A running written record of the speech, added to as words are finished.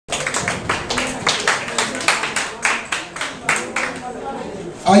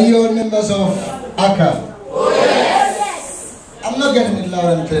Are you all members of AUCAYD? Oh yes! I'm not getting it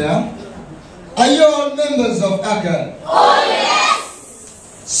loud and clear. Are you all members of AUCAYD? Oh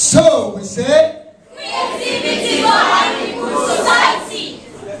yes! So we say, creativity for having good society.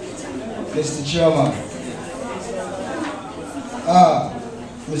 Mr. Chairman.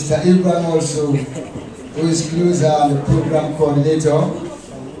 Mr. Ibrahim also, who is closer and the program coordinator.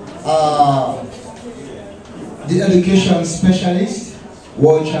 The education specialist,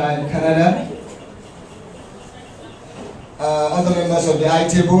 World Child Canada. Other members of the high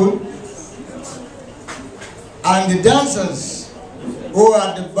table. And the dancers who are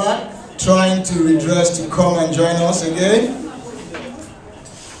at the back trying to redress to come and join us again.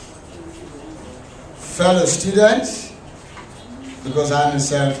 Fellow students, because I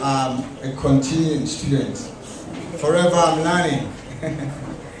myself am a continuing student. Forever I'm learning.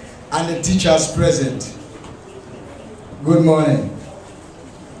 And the teachers present. Good morning.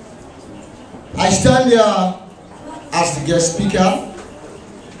 I stand here as the guest speaker,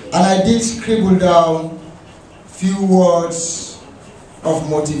 and I did scribble down few words of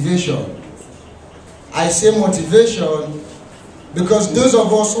motivation. I say motivation because those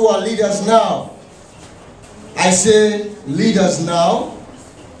of us who are leaders now, I say leaders now,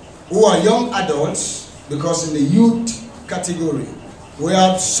 who are young adults, because in the youth category, we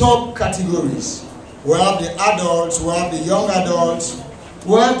have subcategories. We have the adults, we have the young adults,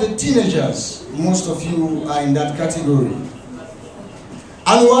 we have the teenagers. Most of you are in that category.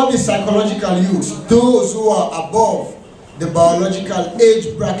 And we have the psychological youth, those who are above the biological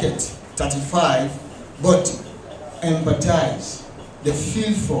age bracket, 35, but empathize, they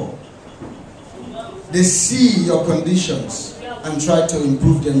feel for, they see your conditions and try to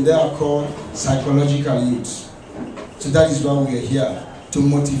improve them. They are called psychological youth. So that is why we are here, to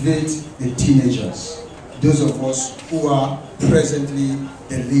motivate the teenagers, those of us who are presently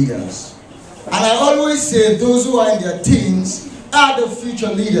the leaders. And I always say those who are in their teens are the future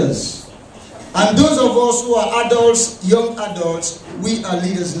leaders. And those of us who are adults, young adults, we are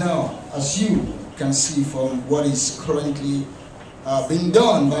leaders now, as you can see from what is currently being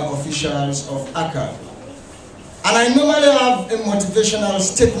done by officials of AUCAYD. And I normally have a motivational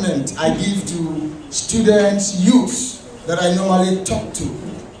statement I give to students, youths, that I normally talk to,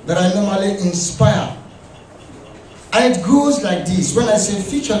 that I normally inspire. And it goes like this. When I say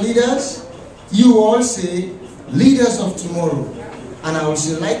future leaders, you all say leaders of tomorrow. And I will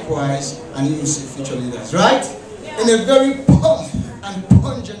say likewise, and you will say future leaders, right? In a very pump and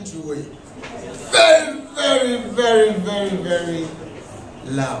pungent way. Very, very, very, very, very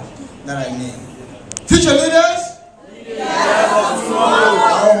loud, that I mean. Future leaders?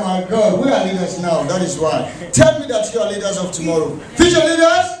 Oh my God, we are leaders now, that is why. Tell me that you are leaders of tomorrow. Future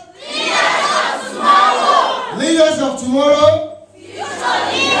leaders? Leaders of tomorrow. Leaders of tomorrow? Future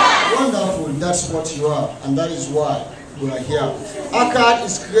leaders. Wonderful, that's what you are, and that is why we are here. AUCAYD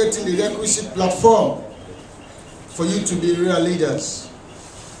is creating the requisite platform for you to be real leaders.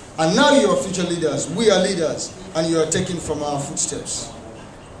 And now you are future leaders, we are leaders, and you are taking from our footsteps.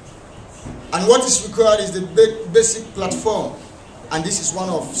 And what is required is the basic platform, and this is one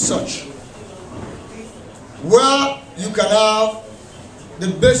of such, where you can have the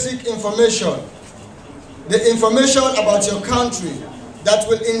basic information, the information about your country that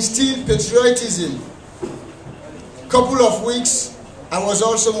will instill patriotism. Couple of weeks, I was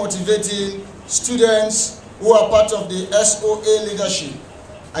also motivating students who are part of the SOA leadership.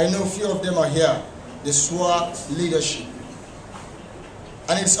 I know a few of them are here, the SWA leadership.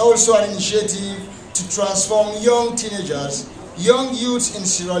 And it's also an initiative to transform young teenagers, young youths in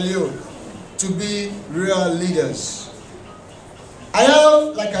Sierra Leone to be real leaders. I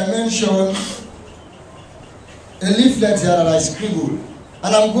have, like I mentioned, a leaflet here that I scribbled,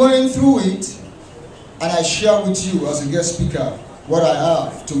 and I'm going through it, and I share with you as a guest speaker what I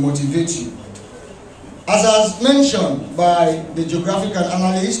have to motivate you. As mentioned by the geographical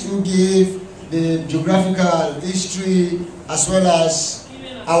analyst who gave the geographical history as well as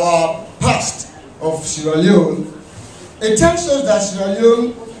our past of Sierra Leone, it tells us that Sierra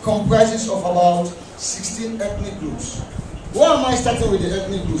Leone comprises of about 16 ethnic groups. Why am I starting with the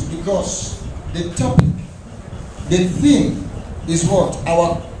ethnic groups? Because the topic, the theme is what?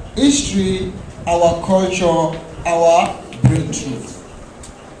 Our history, our culture, our breakthrough.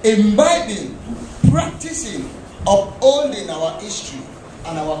 Imbibing, practicing, upholding our history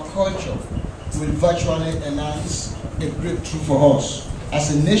and our culture will virtually enhance a breakthrough for us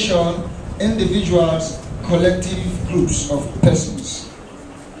as a nation, individuals, collective groups of persons.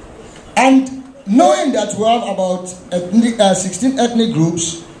 And knowing that we have about 16 ethnic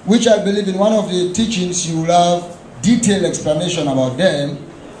groups, which I believe in one of the teachings you will have detailed explanation about them,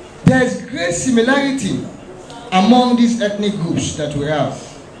 there is great similarity among these ethnic groups that we have.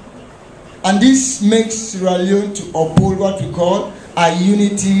 And this makes Sierra Leone to uphold what we call a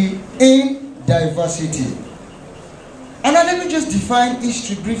unity in diversity. And now let me just define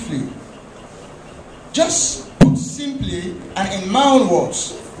history briefly. Just put simply and in my own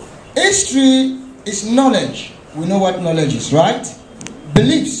words, history is knowledge. We know what knowledge is, right?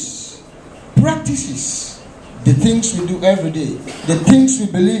 Beliefs, practices, the things we do every day, the things we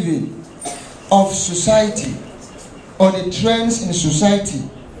believe in of society or the trends in society,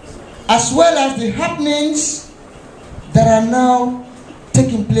 as well as the happenings that are now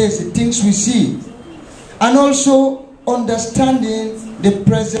taking place, the things we see, and also understanding the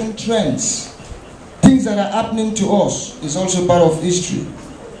present trends. Things that are happening to us is also part of history,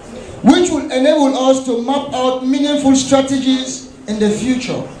 which will enable us to map out meaningful strategies in the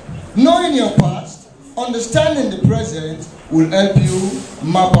future. Knowing your past, understanding the present will help you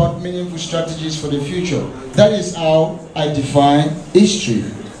map out meaningful strategies for the future. That is how I define history.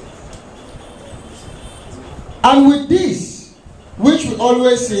 And with this, which we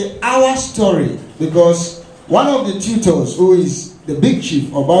always say our story, because one of the tutors who is the big chief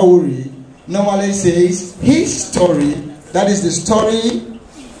of Bawuri normally says his story, that is the story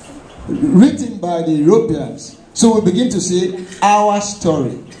written by the Europeans. So we begin to say our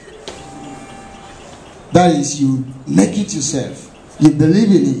story. That is, you make it yourself. You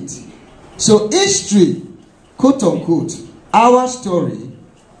believe in it. So history, quote unquote, our story,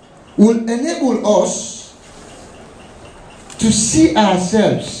 will enable us to see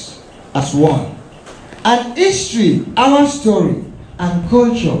ourselves as one. And history, our story, and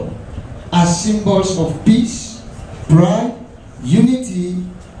culture as symbols of peace, pride, unity,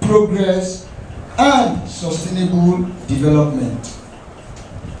 progress, and sustainable development.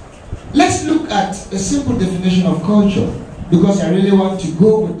 Let's look at a simple definition of culture, because I really want to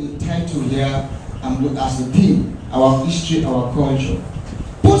go with the title here and look as the theme, our history, our culture.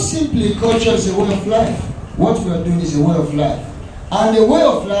 Put simply, culture is a way of life. What we are doing is a way of life. And the way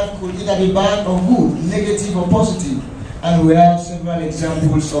of life could either be bad or good, negative or positive. And we have several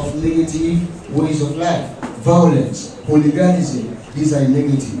examples of negative ways of life. Violence, hooliganism, these are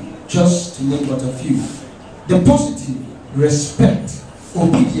negative, just to name but a few. The positive, respect,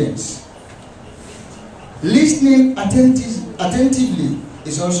 obedience. Listening attentively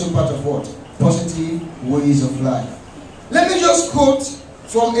is also part of what? Positive ways of life. Let me just quote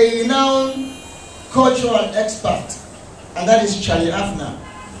from a renowned cultural expert, and that is Charlie Hafner.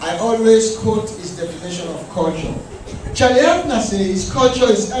 I always quote his definition of culture. Charlie Hafner says culture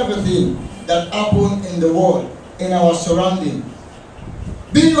is everything that happens in the world, in our surrounding.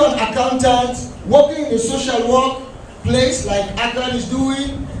 Be you an accountant, working in a social work place like AUCAYD is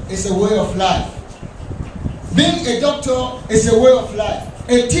doing, is a way of life. Being a doctor is a way of life.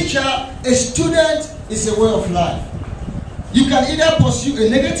 A teacher, a student is a way of life. You can either pursue a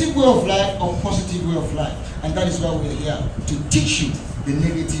negative way of life or positive way of life. And that is why we're here, to teach you the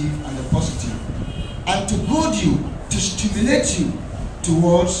negative and the positive. And to goad you, to stimulate you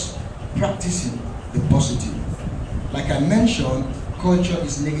towards practicing the positive. Like I mentioned, culture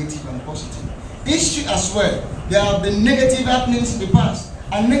is negative and positive. History as well. There have been negative happenings in the past,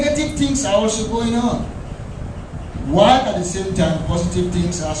 and negative things are also going on, while at the same time positive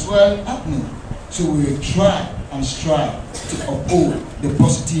things are as well happening. So we will try and strive to uphold the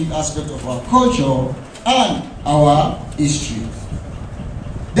positive aspect of our culture and our history.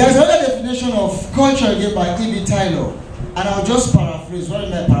 There's another definition of culture again by E.B. Taylor, and I'll just paraphrase. What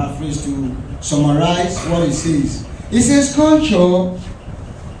did I paraphrase to summarize what he says? He says culture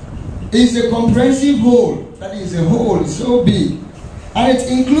is a comprehensive whole. That is, a whole is so big, and it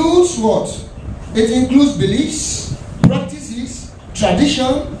includes what? It includes beliefs, practices,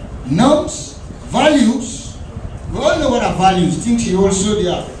 tradition, norms, values. We all know what are values, things you also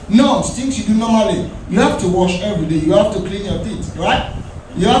there. Norms, things you do normally. You have to wash every day, you have to clean your teeth, right?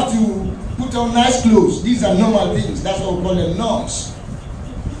 You have to put on nice clothes. These are normal things. That's what we call them norms.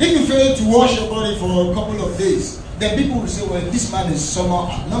 If you fail to wash your body for a couple of days, then people will say, well, this man is somehow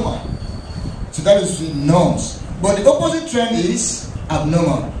abnormal. So that is the norms. But the opposite trend is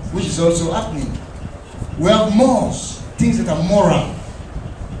abnormal, which is also happening. We have mores, things that are moral.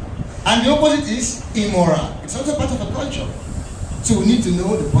 And the opposite is immoral. It's also part of a culture. So we need to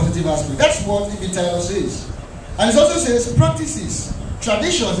know the positive aspect. That's what E.B. Taylor says. And it also says practices,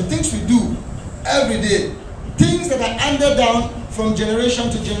 traditions, the things we do every day. Things that are handed down from generation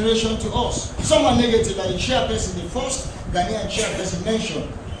to generation to us. Some are negative, like the chairperson, the first Ghanaian chairperson mentioned.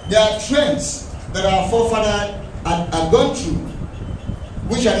 There are trends that our forefathers had gone through,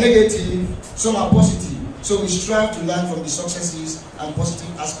 which are negative, some are positive. So we strive to learn from the successes and and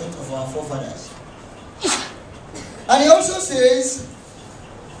positive aspect of our forefathers. And he also says,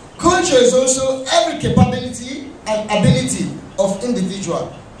 culture is also every capability and ability of individual.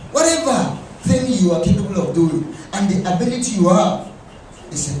 Whatever thing you are capable of doing and the ability you have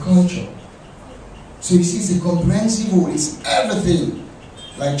is a culture. So you see, it's a comprehensive whole, it's everything,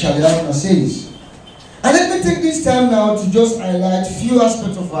 like Charlie Latimer says. And let me take this time now to just highlight few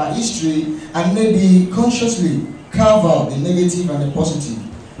aspects of our history and maybe consciously carve out the negative and the positive.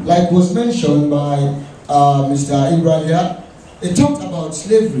 Like was mentioned by Mr. Ibrahim, he talked about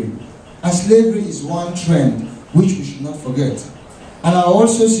slavery. And slavery is one trend which we should not forget. And I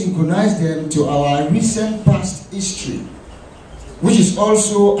also synchronize them to our recent past history, which is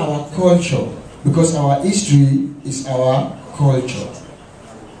also our culture, because our history is our culture.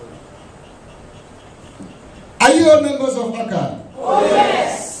 Are you all members of AUCAYD? Oh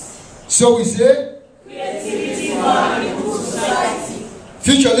yes. So we say, creativity for an equal society.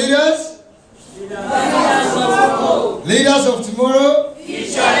 Future leaders? Leaders of tomorrow?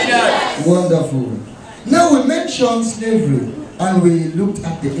 Future leaders. Wonderful. Now we mentioned slavery and we looked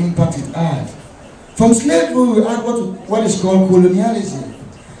at the impact it had. From slavery we had what is called colonialism.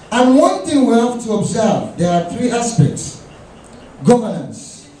 And one thing we have to observe, there are three aspects.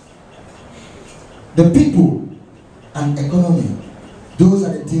 Governance, the people, and economy. Those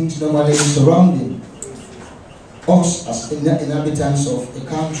are the things normally surrounding us as inhabitants of a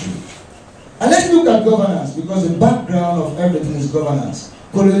country. And let's look at governance, because the background of everything is governance.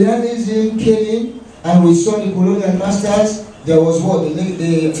 Colonialism came in, and we saw the colonial masters. There was what? The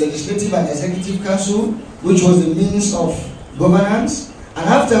Legislative and Executive Council, which was the means of governance. And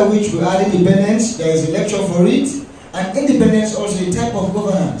after which we had independence, there is a lecture for it. And independence also a type of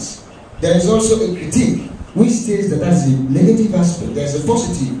governance. There is also a critique, which states that that's the negative aspect. There is a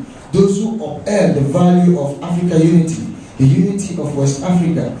positive. Those who upheld the value of Africa unity, the unity of West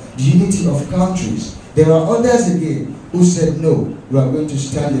Africa, the unity of countries. There are others again who said, no, we are going to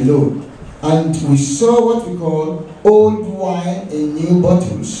stand alone. And we saw what we call old wine in new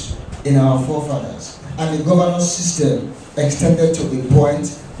bottles in our forefathers. And the governance system extended to a point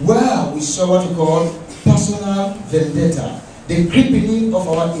where we saw what we call personal vendetta, the creeping in of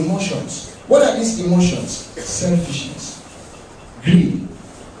our emotions. What are these emotions? Selfishness, greed,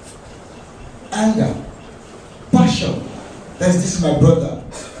 anger, passion. This is my brother.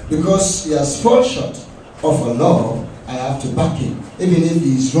 Because he has fallen short of a law, I have to back him. Even if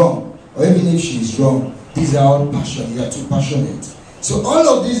he is wrong, or even if she is wrong, these are all passion. They are too passionate. So all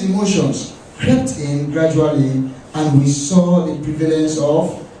of these emotions crept in gradually, and we saw the prevalence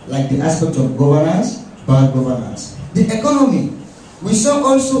of, like the aspect of governance, bad governance. The economy. We saw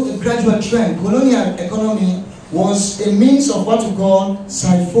also a gradual trend. Colonial economy was a means of what we call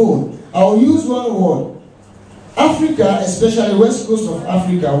siphon. I will use one word. Africa, especially west coast of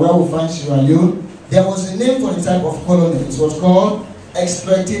Africa, where we find Sierra Leone, there was a name for the type of colony. It was called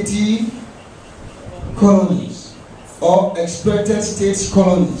exploitative colonies or exploited states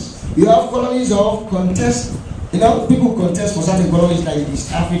colonies. You have colonies of contest. People contest for certain colonies like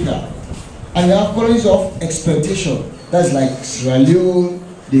East Africa. And you have colonies of exploitation. That's like Sierra Leone,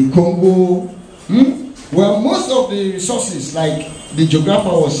 the Congo. Where most of the resources, like the geographer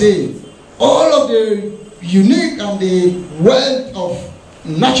was saying, all of the unique and the wealth of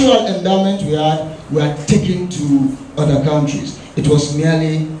natural endowment we had were taken to other countries. It was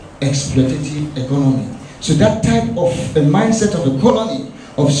merely exploitative economy. So that type of a mindset of a colony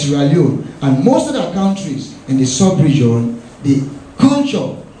of Sierra Leone and most other countries in the sub-region, the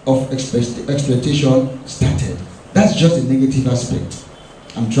culture of exploitation started. That's just a negative aspect.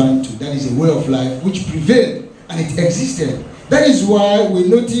 That is a way of life which prevailed and it existed. That is why we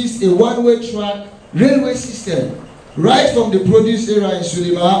noticed a one-way track railway system right from the produce area in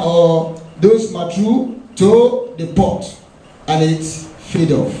Sulema or those Matru to the port, and it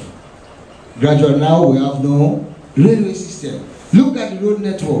fade off. Gradually now we have no railway system. Look at the road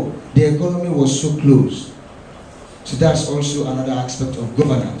network. The economy was so close. So that's also another aspect of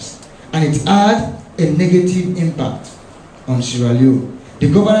governance. And it had a negative impact on Sierra Leone. The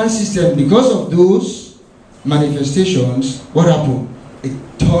governance system, because of those manifestations, what happened? It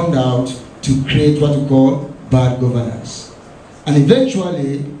turned out to create what we call bad governance. And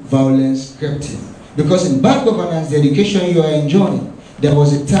eventually, violence crept in. Because in bad governance, the education you are enjoying, there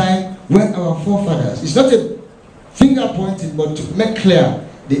was a time when our forefathers, it's not a finger pointing, but to make clear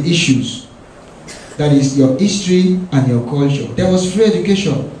the issues. That is your history and your culture. There was free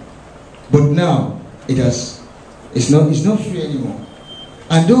education, but now it's not free anymore.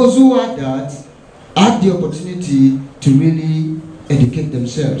 And those who had that had the opportunity to really educate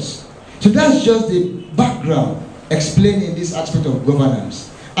themselves. So that's just the background explaining this aspect of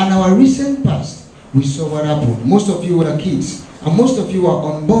governance. And our recent past, we saw what happened. Most of you were kids, and most of you were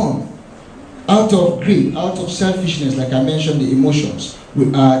unborn. Out of greed, out of selfishness, like I mentioned, the emotions, we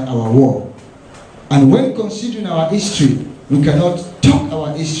had our war. And when considering our history, we cannot talk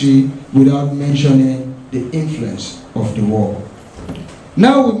our history without mentioning the influence of the war.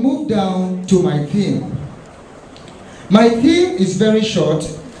 Now we move down to my theme. My theme is very short,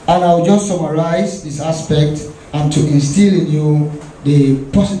 and I'll just summarize this aspect and to instill in you the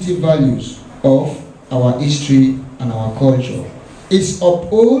positive values of our history and our culture. It's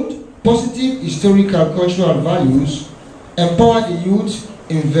uphold positive historical cultural values, empower the youth,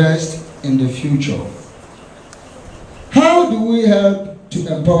 invest in the future. How do we help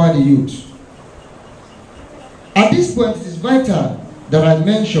to empower the youth? At this point, it is vital that I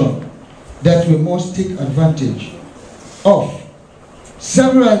mention that we must take advantage of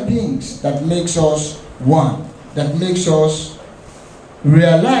several things that makes us one, that makes us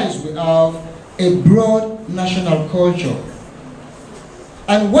realize we have a broad national culture.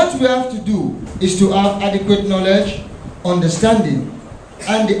 And what we have to do is to have adequate knowledge, understanding,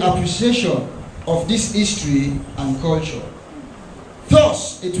 and the appreciation of this history and culture.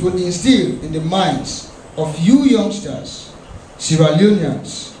 Thus, it will instill in the minds of you youngsters, Sierra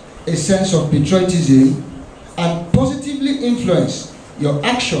Leoneans, a sense of patriotism and positively influence your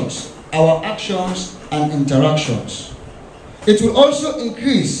actions, our actions, and interactions. It will also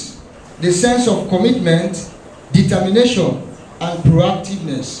increase the sense of commitment, determination, and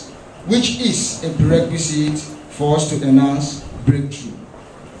proactiveness, which is a prerequisite for us to enhance breakthrough.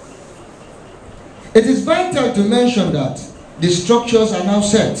 It is vital to mention that the structures are now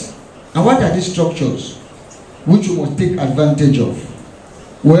set. And what are these structures which we must take advantage of?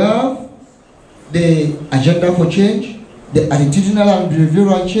 We have the Agenda for Change, the Attitudinal and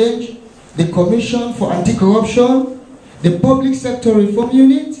Behavioral Change, the Commission for Anti-Corruption, the Public Sector Reform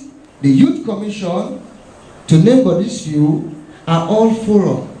Unit, the Youth Commission, to name but these few, are all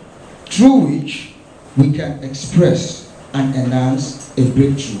forums through which we can express and enhance a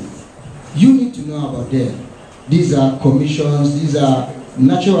breakthrough. You need to know about them. These are commissions, these are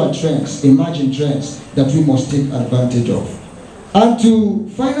natural trends, emerging trends that we must take advantage of. And to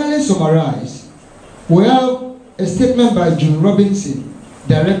finally summarize, we have a statement by June Robinson,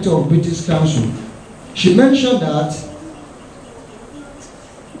 Director of British Council. She mentioned that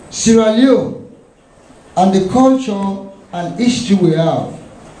Sierra Leone and the culture and history we have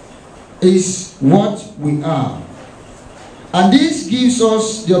is what we are. And this gives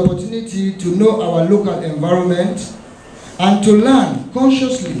us the opportunity to know our local environment and to learn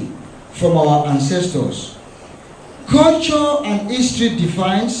consciously from our ancestors. Culture and history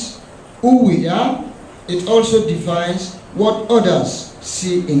defines who we are. It also defines what others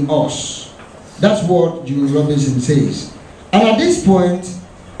see in us. That's what June Robinson says. And at this point,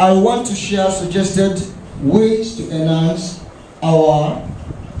 I want to share suggested ways to enhance our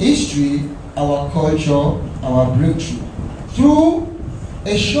history, our culture, our breakthrough through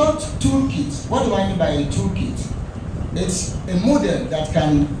a short toolkit. What do I mean by a toolkit? It's a model that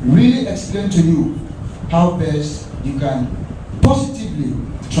can really explain to you how best you can positively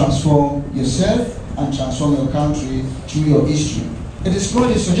transform yourself and transform your country through your history. It is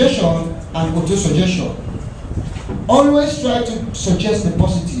called a suggestion and auto-suggestion. Always try to suggest the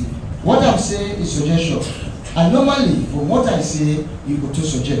positive. What I'm saying is suggestion. And normally, from what I say, you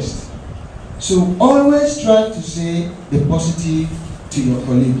auto-suggest. So always try to say the positive to your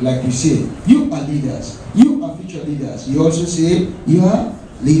colleague. Like we say, you are leaders. You are future leaders. You also say, you are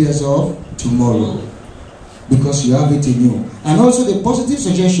leaders of tomorrow. Because you have it in you. And also the positive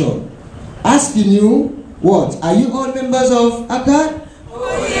suggestion. Asking you, what? Are you all members of AUCAYD?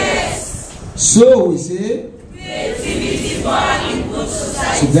 Oh yes. So we say, creativity for an improved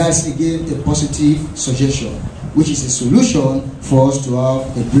society. so that's again a positive suggestion, which is a solution for us to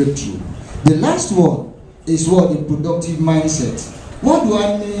have a breakthrough. The last one is what? The productive mindset. What do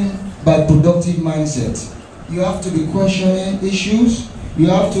I mean by productive mindset? You have to be questioning issues, you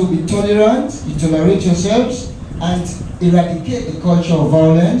have to be tolerant, you tolerate yourselves, and eradicate the culture of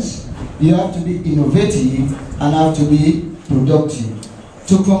violence. You have to be innovative and have to be productive.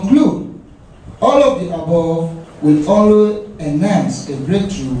 To conclude, all of the above will always enhance a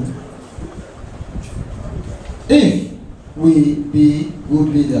breakthrough if we be good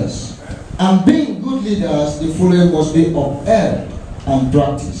leaders. And being good leaders, the following must be upheld and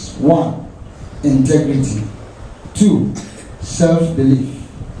practiced. 1. Integrity. 2. Self-belief.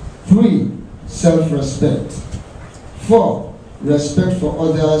 3. Self-respect. 4. Respect for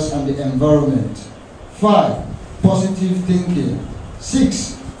others and the environment. 5. Positive thinking.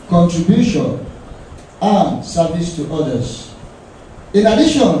 6. Contribution. and service to others. In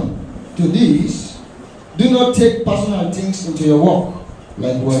addition to this, do not take personal things into your work,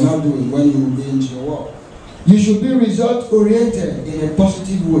 like we're not doing when you will be into your work. You should be result-oriented in a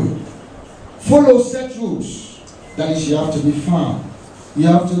positive way. Follow set rules. That is, you have to be firm. You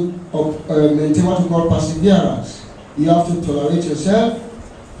have to maintain what we call perseverance. You have to tolerate yourself.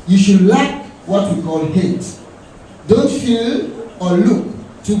 You should lack what we call hate. Don't feel or look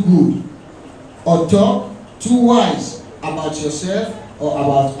too good or talk too wise about yourself or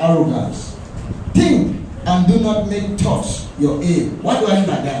about arrogance. Think and do not make thoughts your aim. What do I mean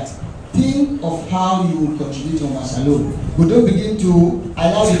by that? Think of how you will contribute to Barcelona. But don't begin to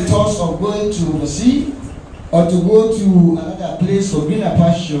allow the thoughts of going to the sea or to go to another place for greener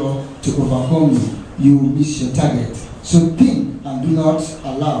pasture to overcome you. You will miss your target. So think and do not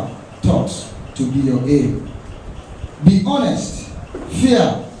allow thoughts to be your aim. Be honest.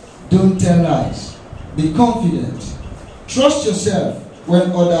 Fear. Don't tell lies. Be confident. Trust yourself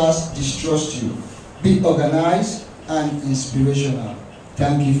when others distrust you. Be organized and inspirational.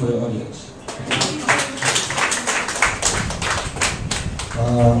 Thank you for your audience.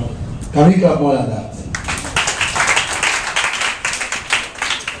 Can we clap more than that?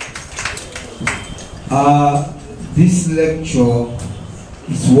 This lecture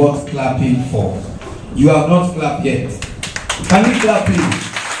is worth clapping for. You have not clapped yet. Can we clap, please?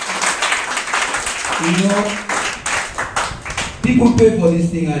 You know, people pay for this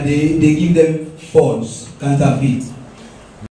thing and they give them funds, counterfeit.